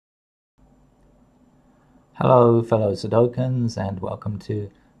Hello fellow Sudokans and welcome to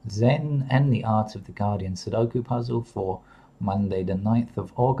Zen and the Art of the Guardian Sudoku puzzle for Monday the 9th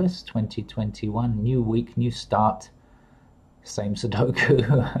of August 2021. New week, new start, same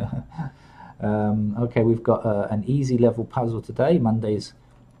Sudoku. Okay, we've got an easy level puzzle today. Monday's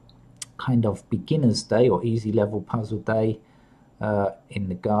kind of beginner's day or easy level puzzle day in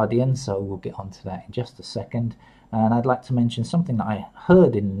the Guardian, so we'll get onto that in just a second. And I'd like to mention something that I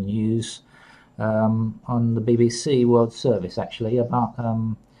heard in the news on the BBC World Service actually about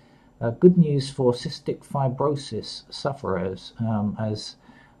good news for cystic fibrosis sufferers, as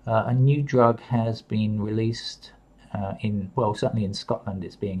a new drug has been released certainly in Scotland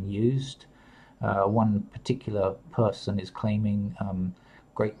it's being used. One particular person is claiming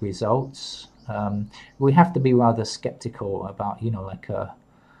great results. We have to be rather skeptical about,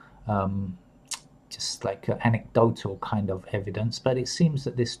 just like anecdotal kind of evidence, but it seems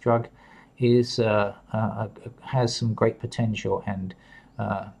that this drug has some great potential, and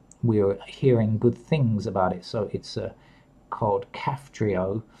we're hearing good things about it. So it's called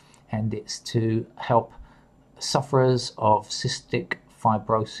Kaftrio, and it's to help sufferers of cystic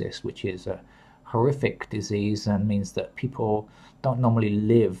fibrosis, which is a horrific disease and means that people don't normally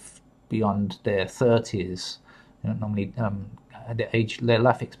live beyond their 30s. They don't normally their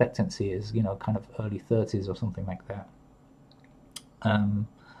life expectancy is kind of early 30s or something like that.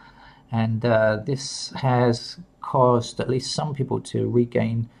 And this has caused at least some people to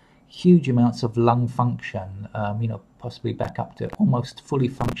regain huge amounts of lung function, possibly back up to almost fully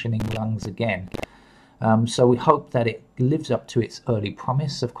functioning lungs again. So we hope that it lives up to its early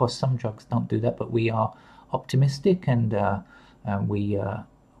promise. Of course, some drugs don't do that, but we are optimistic, and we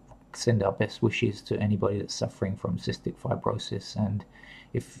send our best wishes to anybody that's suffering from cystic fibrosis. And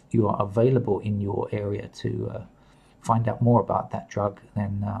if you are available in your area to find out more about that drug,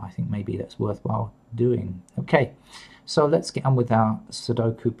 then I think maybe that's worthwhile doing. Okay, so let's get on with our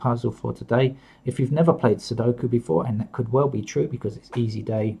Sudoku puzzle for today. If you've never played Sudoku before, and that could well be true because it's easy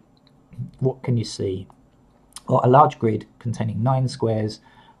day, what can you see? Well, a large grid containing 9 squares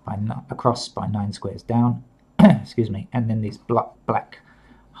across by 9 squares down, excuse me, and then these black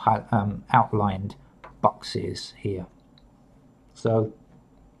outlined boxes here. So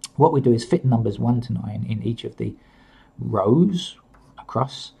what we do is fit numbers 1 to 9 in each of the rows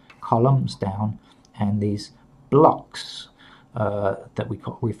across, columns down, and these blocks that we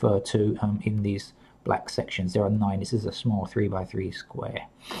refer to in these black sections. There are 9. This is a small 3x3 square.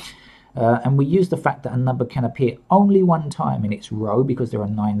 And we use the fact that a number can appear only one time in its row because there are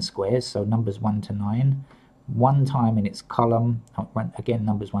 9 squares, so numbers 1 to 9, one time in its column, again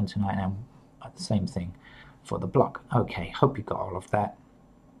numbers 1 to 9, and the same thing for the block. Okay, hope you got all of that.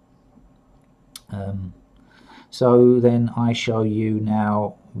 So then I show you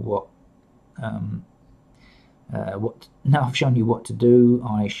now now I've shown you what to do.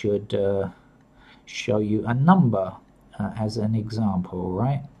 I should show you a number as an example,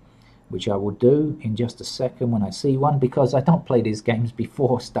 right? Which I will do in just a second when I see one, because I don't play these games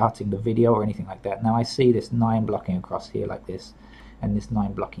before starting the video or anything like that. Now I see this 9 blocking across here like this, and this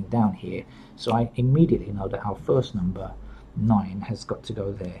 9 blocking down here, so I immediately know that our first number 9 has got to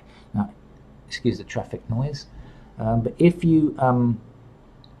go there. Now excuse the traffic noise, but if you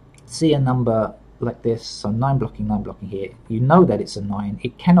see a number like this, so 9 blocking here, you know that it's a 9.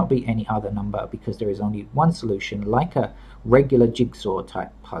 It cannot be any other number because there is only one solution, like a regular jigsaw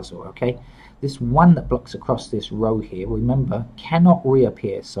type puzzle. Okay, this one that blocks across this row here, remember, cannot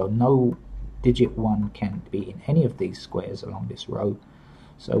reappear, so no digit 1 can be in any of these squares along this row.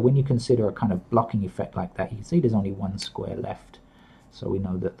 So when you consider a kind of blocking effect like that, you can see there's only 1 square left, so we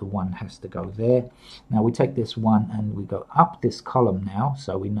know that the 1 has to go there. Now we take this 1 and we go up this column now,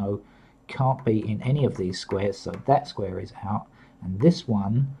 so we know can't be in any of these squares, so that square is out. And this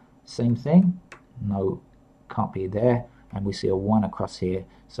one, same thing, no, can't be there, and we see a 1 across here,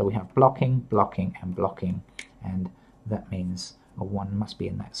 so we have blocking, blocking, and blocking, and that means a 1 must be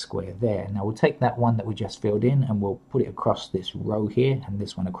in that square there. Now we'll take that 1 that we just filled in and we'll put it across this row here, and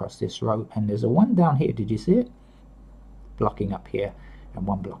this one across this row, and there's a 1 down here. Did you see it? Blocking up here and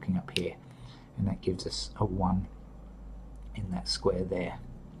 1 blocking up here, and that gives us a 1 in that square there.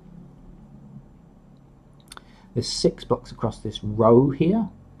 There's 6 blocks across this row here,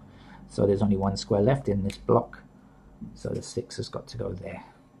 so there's only 1 square left in this block, so the 6 has got to go there.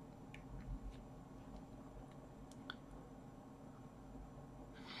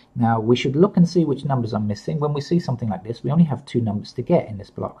 Now we should look and see which numbers are missing. When we see something like this, we only have 2 numbers to get in this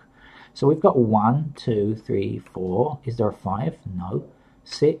block. So we've got 1, 2, 3, 4. Is there a 5? No.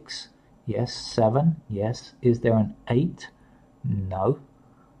 6? Yes. 7? Yes. Is there an 8? No.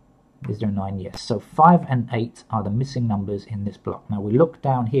 Is there a 9? Yes. So 5 and 8 are the missing numbers in this block. Now we look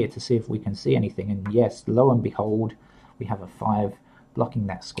down here to see if we can see anything, and yes, lo and behold, we have a 5 blocking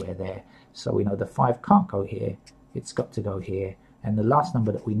that square there. So we know the 5 can't go here, it's got to go here, and the last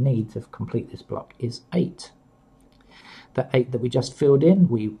number that we need to complete this block is 8. The 8 that we just filled in,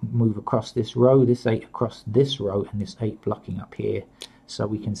 we move across this row, this 8 across this row, and this 8 blocking up here. So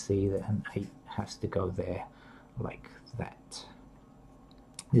we can see that an 8 has to go there like that.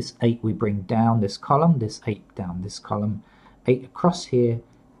 This 8 we bring down this column, this 8 down this column, 8 across here,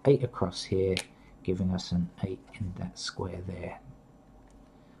 8 across here, giving us an 8 in that square there.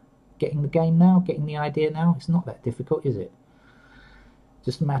 Getting the game now? Getting the idea now? It's not that difficult, is it?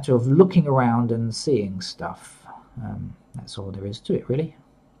 Just a matter of looking around and seeing stuff. That's all there is to it, really.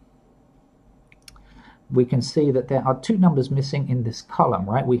 We can see that there are 2 numbers missing in this column,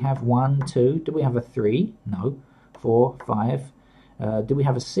 right? We have 1, 2. Do we have a 3? No. 4, 5. Do we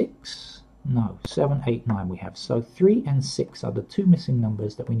have a 6? No. 7, 8, 9 we have. So 3 and 6 are the 2 missing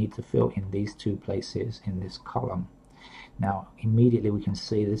numbers that we need to fill in these 2 places in this column. Now, immediately we can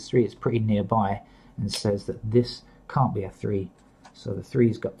see this 3 is pretty nearby and says that this can't be a 3. So the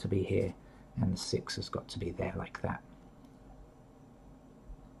 3's got to be here and the 6 has got to be there like that.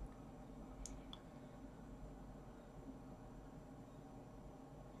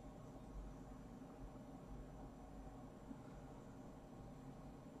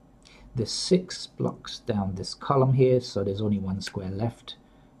 The 6 blocks down this column here, so there's only 1 square left.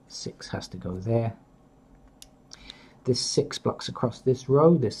 6 has to go there. This 6 blocks across this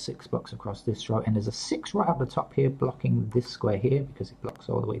row, this 6 blocks across this row, and there's a 6 right up the top here blocking this square here because it blocks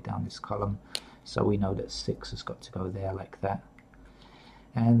all the way down this column. So we know that 6 has got to go there like that.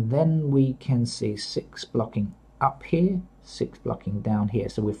 And then we can see 6 blocking up here, 6 blocking down here.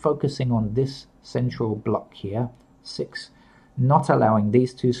 So we're focusing on this central block here, 6 not allowing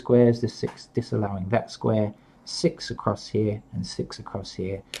these 2 squares, this 6 disallowing that square, 6 across here and 6 across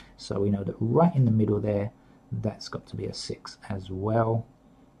here. So we know that right in the middle there, that's got to be a 6 as well.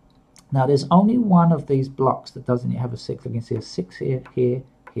 Now there's only one of these blocks that doesn't have a 6. We can see a 6 here, here,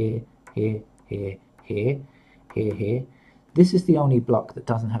 here, here, here, here, here, here. This is the only block that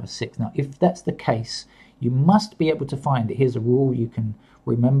doesn't have a 6. Now if that's the case, you must be able to find it. Here's a rule you can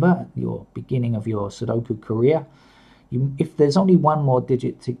remember at your beginning of your Sudoku career. If there's only one more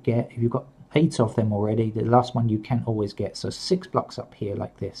digit to get, if you've got 8 of them already, the last one you can always get. So 6 blocks up here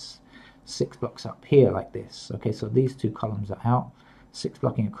like this, 6 blocks up here like this. Okay, so these 2 columns are out. 6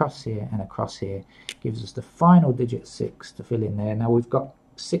 blocking across here and across here gives us the final digit 6 to fill in there. Now we've got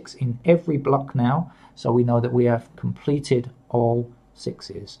 6 in every block now, so we know that we have completed all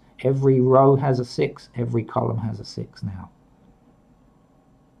 6's. Every row has a 6, every column has a 6 now.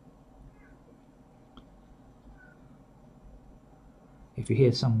 If you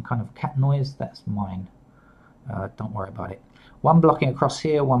hear some kind of cat noise, that's mine. Don't worry about it. 1 blocking across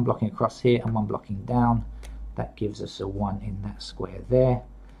here, 1 blocking across here, and 1 blocking down. That gives us a 1 in that square there.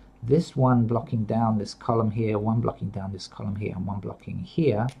 This 1 blocking down this column here, 1 blocking down this column here, and 1 blocking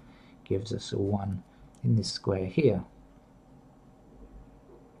here gives us a 1 in this square here.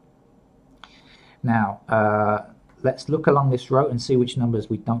 Now, let's look along this row and see which numbers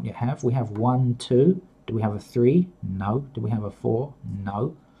we don't yet have. We have 1, 2. Do we have a 3? No. Do we have a 4?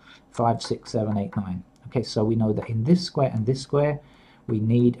 No. 5, 6, 7, 8, 9. Okay, so we know that in this square and this square, we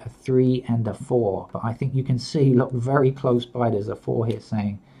need a 3 and a 4. But I think you can see, look very close by, there's a 4 here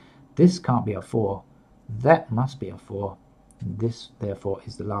saying, this can't be a 4. That must be a 4. And this, therefore,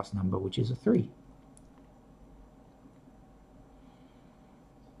 is the last number, which is a 3.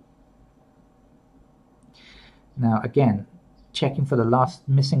 Now, again, checking for the last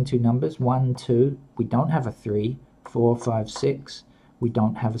missing 2 numbers, 1, 2, we don't have a 3, 4, 5, 6, we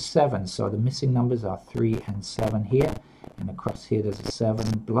don't have a 7, so the missing numbers are 3 and 7 here, and across here there's a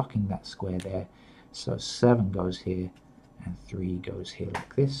 7 blocking that square there, so 7 goes here, and 3 goes here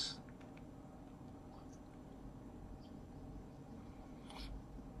like this.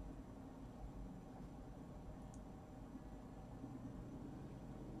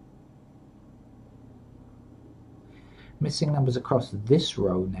 Missing numbers across this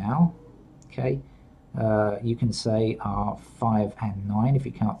row now, okay, you can say are 5 and 9 if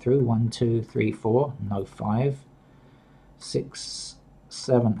you count through. 1, 2, 3, 4, no 5. 6,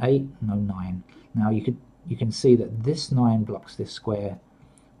 7, 8, no 9. Now you can see that this 9 blocks this square,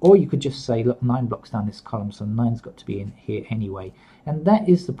 or you could just say, look, 9 blocks down this column, so 9's got to be in here anyway. And that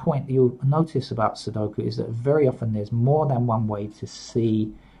is the point that you'll notice about Sudoku, is that very often there's more than one way to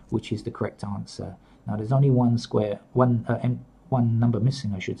see which is the correct answer. Now there's only one number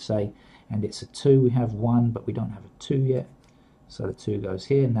missing, I should say, and it's a 2. We have 1, but we don't have a 2 yet. So the 2 goes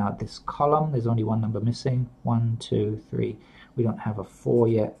here. Now this column, there's only one number missing. 1, 2, 3. We don't have a 4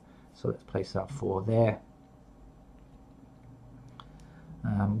 yet, so let's place our 4 there.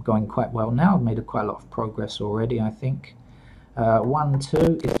 Going quite well now. I've made quite a lot of progress already, I think. 1, 2.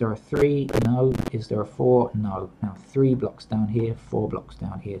 Is there a 3? No. Is there a 4? No. Now 3 blocks down here, 4 blocks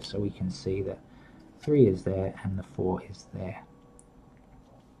down here, so we can see that 3 is there and the 4 is there.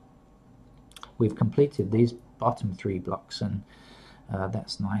 We've completed these bottom 3 blocks, and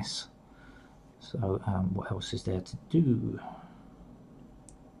that's nice. So what else is there to do?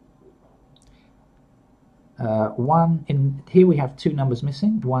 In here we have 2 numbers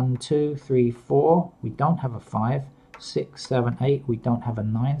missing. 1, 2, 3, 4. We don't have a 5. 6, 7, 8. We don't have a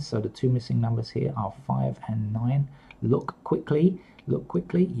 9. So the 2 missing numbers here are 5 and 9. Look quickly. Look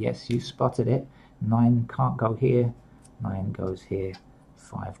quickly. Yes, you spotted it. 9 can't go here. 9 goes here.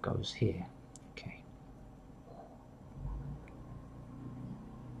 5 goes here. Okay.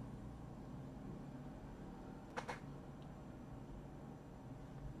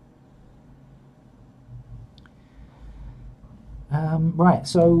 Right,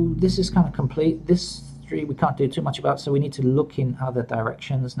 so this is kind of complete. This 3 we can't do too much about, so we need to look in other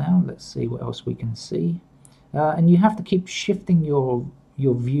directions now. Let's see what else we can see. And you have to keep shifting your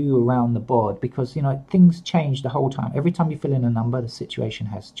view around the board, because you know things change the whole time. Every time you fill in a number, the situation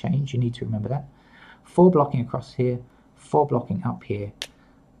has changed. You need to remember that. 4 blocking across here, 4 blocking up here.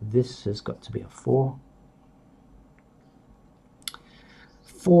 This has got to be a 4.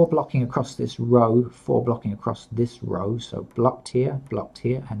 4 blocking across this row, 4 blocking across this row, so blocked here,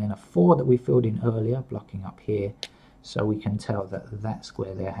 and then a 4 that we filled in earlier, blocking up here, so we can tell that that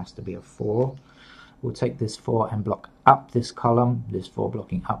square there has to be a 4. We'll take this 4 and block up this column, this 4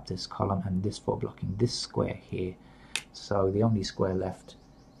 blocking up this column, and this 4 blocking this square here. So the only square left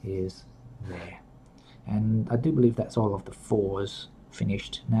is there. And I do believe that's all of the 4s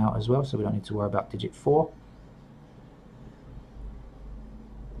finished now as well, so we don't need to worry about digit 4.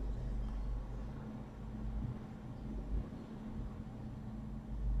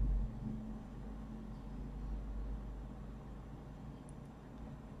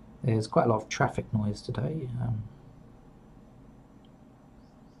 There's quite a lot of traffic noise today.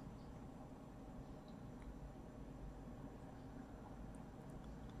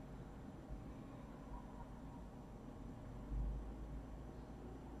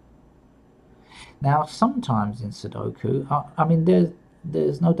 Now, sometimes in Sudoku, I mean,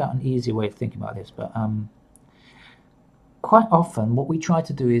 there's no doubt an easier way of thinking about this, but quite often what we try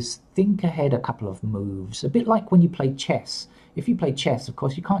to do is think ahead a couple of moves, a bit like when you play chess. If you play chess, of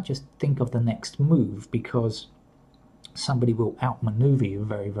course, you can't just think of the next move, because somebody will outmaneuver you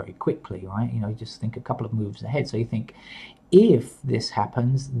very, very quickly, right? You know, you just think a couple of moves ahead. So you think, if this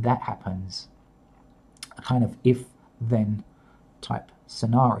happens, that happens. A kind of if-then type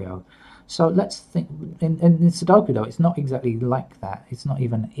scenario. So let's think, in Sudoku though, it's not exactly like that. It's not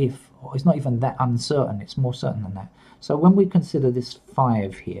even if, or it's not even that uncertain. It's more certain than that. So when we consider this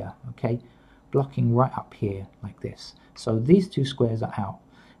 5 here, okay, blocking right up here like this. So these 2 squares are out.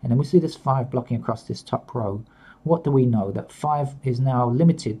 And then we see this 5 blocking across this top row. What do we know? That 5 is now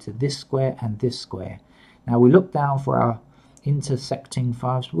limited to this square and this square. Now we look down for our intersecting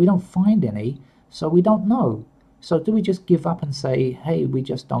 5s. We don't find any, so we don't know. So do we just give up and say, hey, we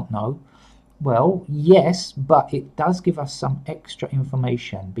just don't know? Well, yes, but it does give us some extra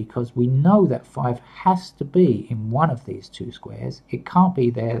information, because we know that 5 has to be in one of these 2 squares. It can't be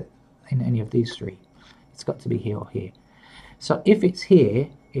there in any of these 3. It's got to be here or here. So if it's here,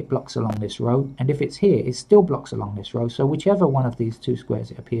 it blocks along this row, and if it's here, it still blocks along this row. So whichever one of these 2 squares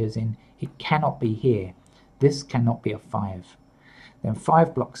it appears in, it cannot be here. This cannot be a 5. Then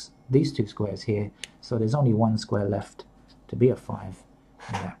 5 blocks these 2 squares here, so there's only 1 square left to be a 5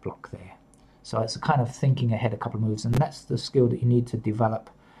 in that block there. So it's a kind of thinking ahead a couple of moves, and that's the skill that you need to develop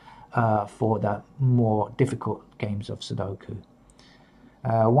for the more difficult games of Sudoku.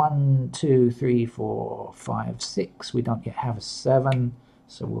 1, 2, 3, 4, 5, 6. We don't yet have a 7,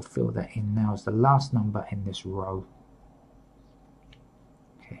 so we'll fill that in now as the last number in this row.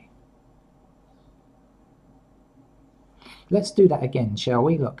 Okay. Let's do that again, shall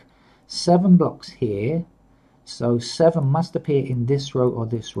we? Look, 7 blocks here, so 7 must appear in this row or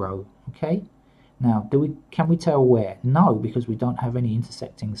this row. Okay. Now, can we tell where? No, because we don't have any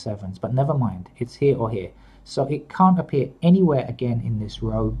intersecting 7s. But never mind, it's here or here. So it can't appear anywhere again in this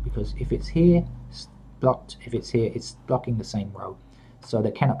row, because if it's here, it's blocked. If it's here, it's blocking the same row. So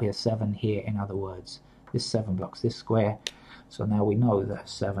there cannot be a 7 here, in other words. This 7 blocks this square. So now we know that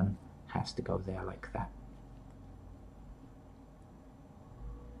 7 has to go there like that.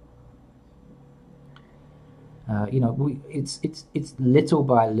 it's little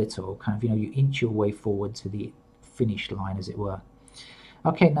by little, kind of, you inch your way forward to the finish line, as it were.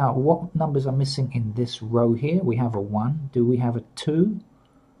 Okay, now what numbers are missing in this row here? We have a 1. Do we have a 2?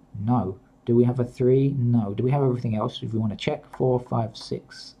 No. Do we have a 3? No. Do we have everything else? If we want to check, 4, 5,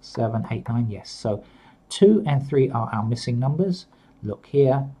 6, 7, 8, 9, yes. So 2 and 3 are our missing numbers. Look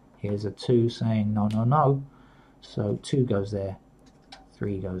here, here's a 2 saying no, no, no. So 2 goes there,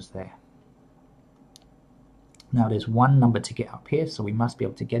 3 goes there. Now there's one number to get up here, so we must be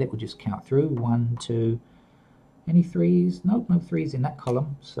able to get it. We'll just count through. 1, 2, any 3s? Nope, no 3s in that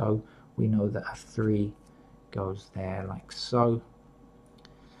column. So we know that a 3 goes there like so.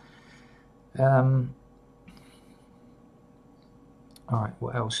 Alright,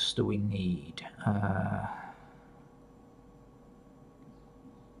 what else do we need?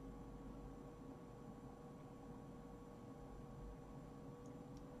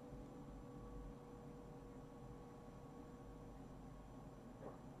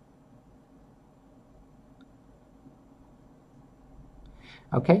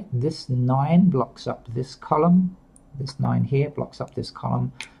 Okay, this 9 blocks up this column. This 9 here blocks up this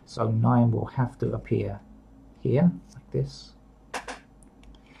column. So 9 will have to appear here, like this.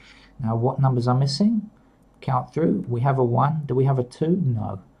 Now what numbers are missing? Count through. We have a 1. Do we have a 2?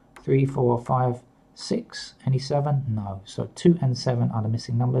 No. 3, 4, 5, 6. Any 7? No. So 2 and 7 are the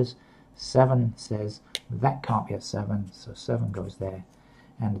missing numbers. 7 says that can't be a 7, so 7 goes there.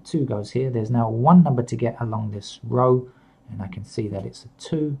 And the 2 goes here. There's now one number to get along this row, and I can see that it's a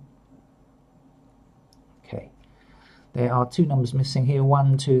 2. Okay. There are 2 numbers missing here,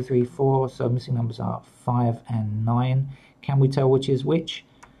 1, 2, 3, 4, so missing numbers are 5 and 9. Can we tell which is which?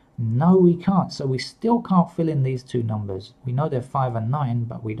 No, we can't. So we still can't fill in these 2 numbers. We know they're 5 and 9,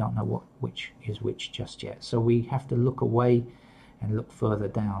 but we don't know which is which just yet. So we have to look away and look further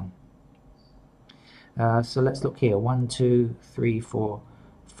down. So let's look here. 1, 2, 3, 4,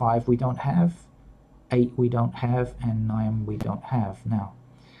 5 we don't have, 8 we don't have, and 9 we don't have. Now,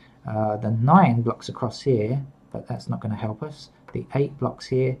 the 9 blocks across here, but that's not going to help us. The 8 blocks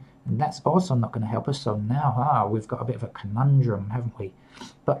here, and that's also not going to help us. So now we've got a bit of a conundrum, haven't we?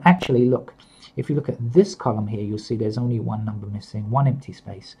 But actually, look, if you look at this column here, you'll see there's only one number missing, one empty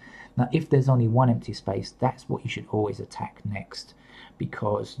space. Now, if there's only one empty space, that's what you should always attack next,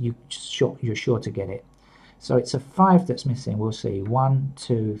 because you're sure to get it. So it's a 5 that's missing. We'll see 1,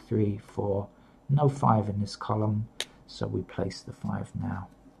 2, 3, 4. No 5 in this column, so we place the 5 now.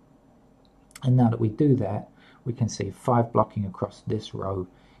 And now that we do that, we can see 5 blocking across this row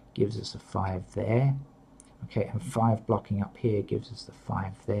gives us a 5 there. Okay, and 5 blocking up here gives us the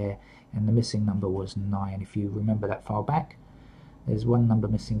 5 there. And the missing number was 9. If you remember that far back, there's one number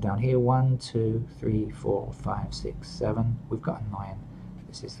missing down here. 1, 2, 3, 4, 5, 6, 7. We've got a 9.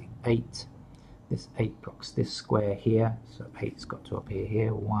 This is the 8. This 8 blocks this square here, so 8's got to appear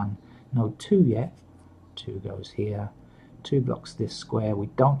here. 1, no 2 yet. 2 goes here. 2 blocks this square. We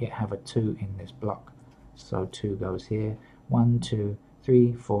don't yet have a 2 in this block, so 2 goes here. 1, 2,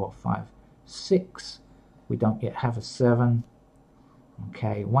 3, 4, 5, 6. We don't yet have a 7.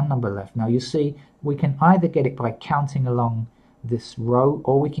 Okay, one number left. Now you see, we can either get it by counting along this row,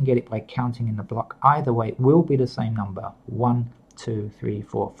 or we can get it by counting in the block. Either way, it will be the same number. 1, 2, 3,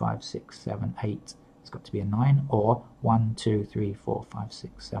 4, 5, 6, 7, 8. It's got to be a 9. Or 1, 2, 3, 4, 5,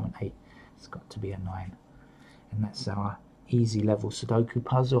 6, 7, 8. It's got to be a 9. And that's our easy level Sudoku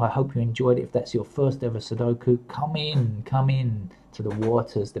puzzle. I hope you enjoyed it. If that's your first ever Sudoku, come in to the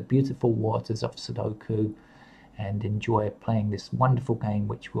waters, the beautiful waters of Sudoku, and enjoy playing this wonderful game,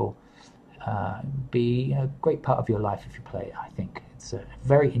 which will be a great part of your life if you play it. I think it's a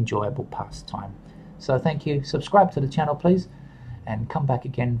very enjoyable pastime. So thank you. Subscribe to the channel, please, and come back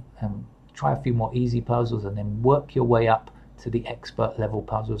again and try a few more easy puzzles, and then work your way up to the expert level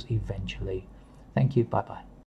puzzles eventually. Thank you. Bye bye.